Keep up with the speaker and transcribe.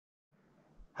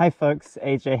Hi folks,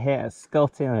 AJ here at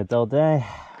Scolty on a dull day.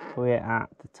 We're at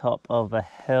the top of a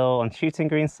hill on Shooting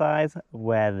Green side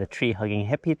where the tree-hugging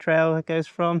hippie trail goes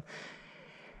from.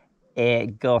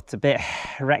 It got a bit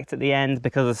wrecked at the end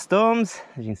because of storms.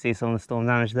 As you can see, some of the storm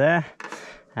damage there.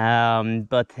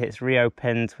 But it's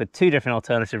reopened with two different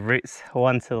alternative routes.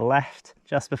 One to the left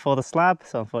just before the slab,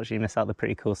 so unfortunately you missed out the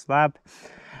pretty cool slab.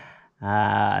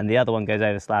 And the other one goes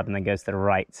over the slab and then goes to the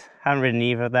right. Haven't ridden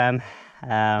either of them.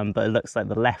 But it looks like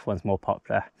the left one's more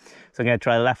popular. So I'm going to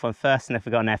try the left one first, and if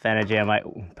we've got enough energy I might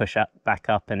push back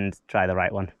up and try the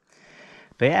right one.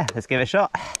 But yeah, let's give it a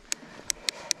shot.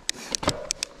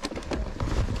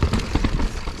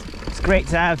 It's great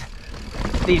to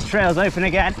have these trails open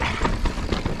again.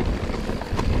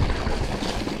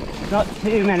 Not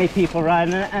too many people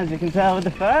riding it, as you can tell with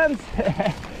the ferns.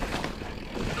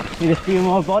 Need a few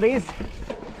more bodies.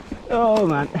 Oh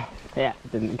man, yeah,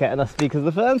 didn't get enough because of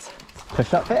the ferns.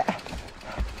 Push up it,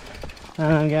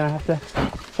 and I'm gonna have to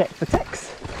check for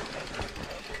ticks.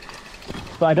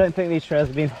 But I don't think these trails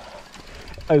have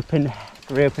been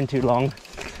reopened too long.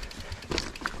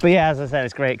 But yeah, as I said,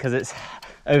 it's great because it's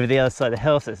over the other side of the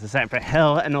hill, so it's a separate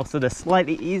hill, and also the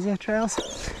slightly easier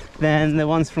trails than the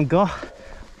ones from Go,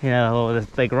 you know, all the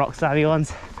big rock savvy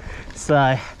ones.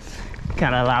 So it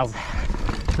kind of allows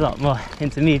a lot more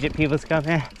intermediate people to come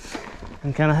here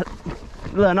and kind of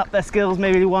learn up their skills,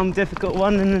 maybe one difficult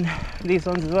one and then these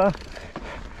ones as well.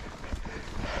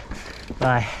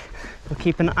 Right, we'll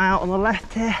keep an eye out on the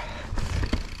left here,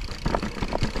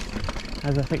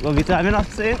 as I think we'll be diving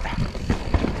off soon.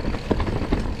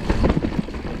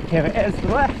 Here it is, to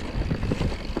the left.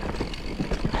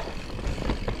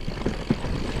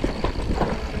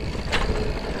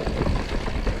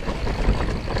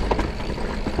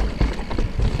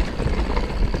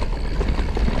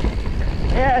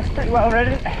 Yeah, it's pretty well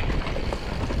ready.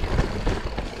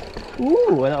 Ooh,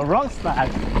 a little rock slab.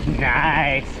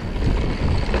 Nice.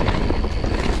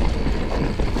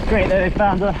 Great that they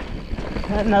found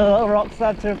another little rock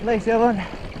slab to replace the other one.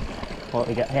 What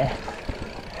we got here?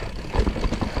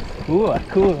 Ooh, a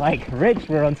cool like ridge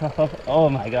we're on top of. Oh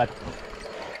my god.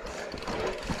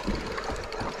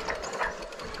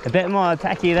 A bit more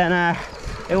tacky than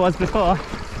it was before.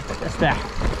 Just a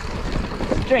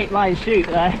straight line shoot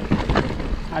though.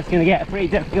 That's going to get pretty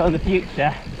difficult in the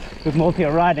future with more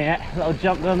people riding it. A little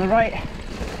jump on the right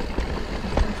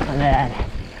and then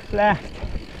left,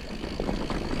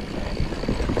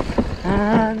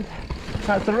 and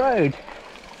that's the road.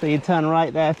 So you turn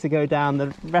right there to go down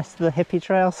the rest of the hippie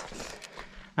trails.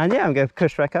 And yeah, I'm going to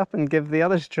push back up and give the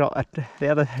other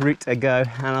route a go,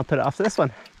 and I'll put it after this one.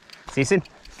 See you soon.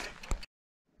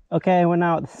 Okay, we're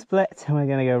now at the split and we're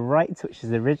going to go right, which is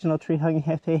the original tree hugging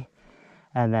hippie.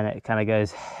 And then it kind of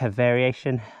goes a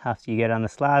variation after you go down the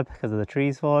slab because of the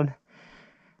trees falling.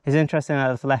 It's interesting that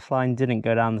this left line didn't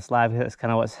go down the slab, because that's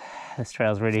kind of what this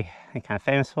trail is really kind of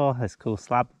famous for, this cool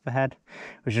slab ahead,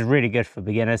 which is really good for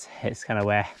beginners. It's kind of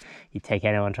where you take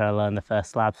anyone trying to learn the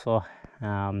first slabs for.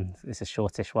 It's a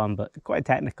shortish one, but quite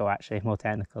technical actually, more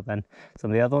technical than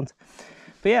some of the other ones.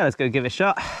 But yeah, let's go give it a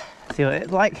shot, see what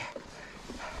it's like.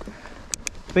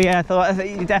 But yeah, I thought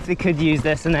you definitely could use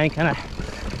this and then kind of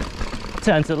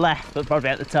turn to the left, but probably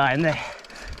at the time they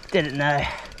didn't know.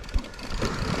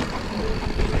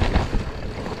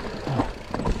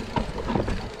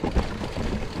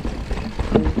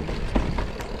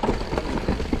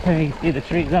 And you can see the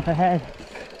trees up ahead,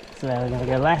 so we're going to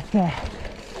go left there.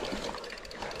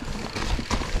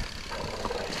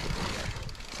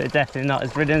 So definitely not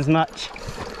as ridden as much.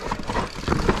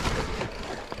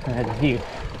 And there's a few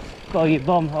boggy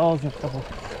bomb holes and a couple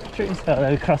of trees, so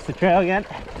they'll cross the trail again.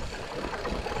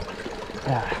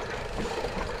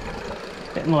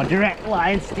 Bit more direct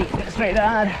line, steep it straight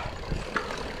down.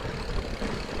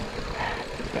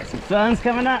 Got some ferns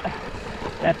coming up.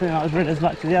 Definitely not as ridden as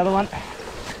much as the other one.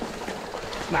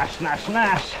 Smash, smash,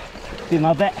 smash. Do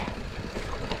my bit.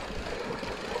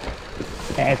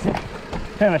 Yeah, it's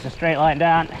pretty much a straight line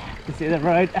down. You can see the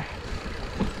road.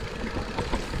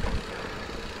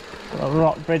 A little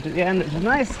rock bridge at the end, which is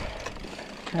nice.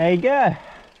 There you go.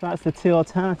 So that's the two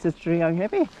alternatives to tree hugging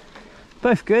hippie.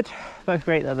 Both good, both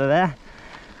great that they're there.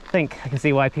 I think I can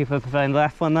see why people are preferring the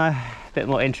left one though. A bit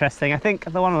more interesting. I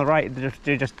think the one on the right that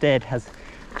you just did has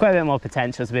quite a bit more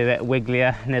potential to be a bit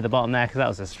wigglier near the bottom there, because that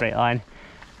was a straight line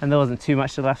and there wasn't too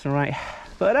much to the left and right.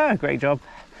 But great job.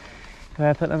 Go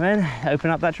ahead, put them in,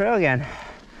 open up that trail again.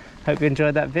 Hope you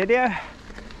enjoyed that video,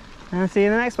 and I'll see you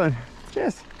in the next one.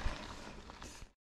 Cheers.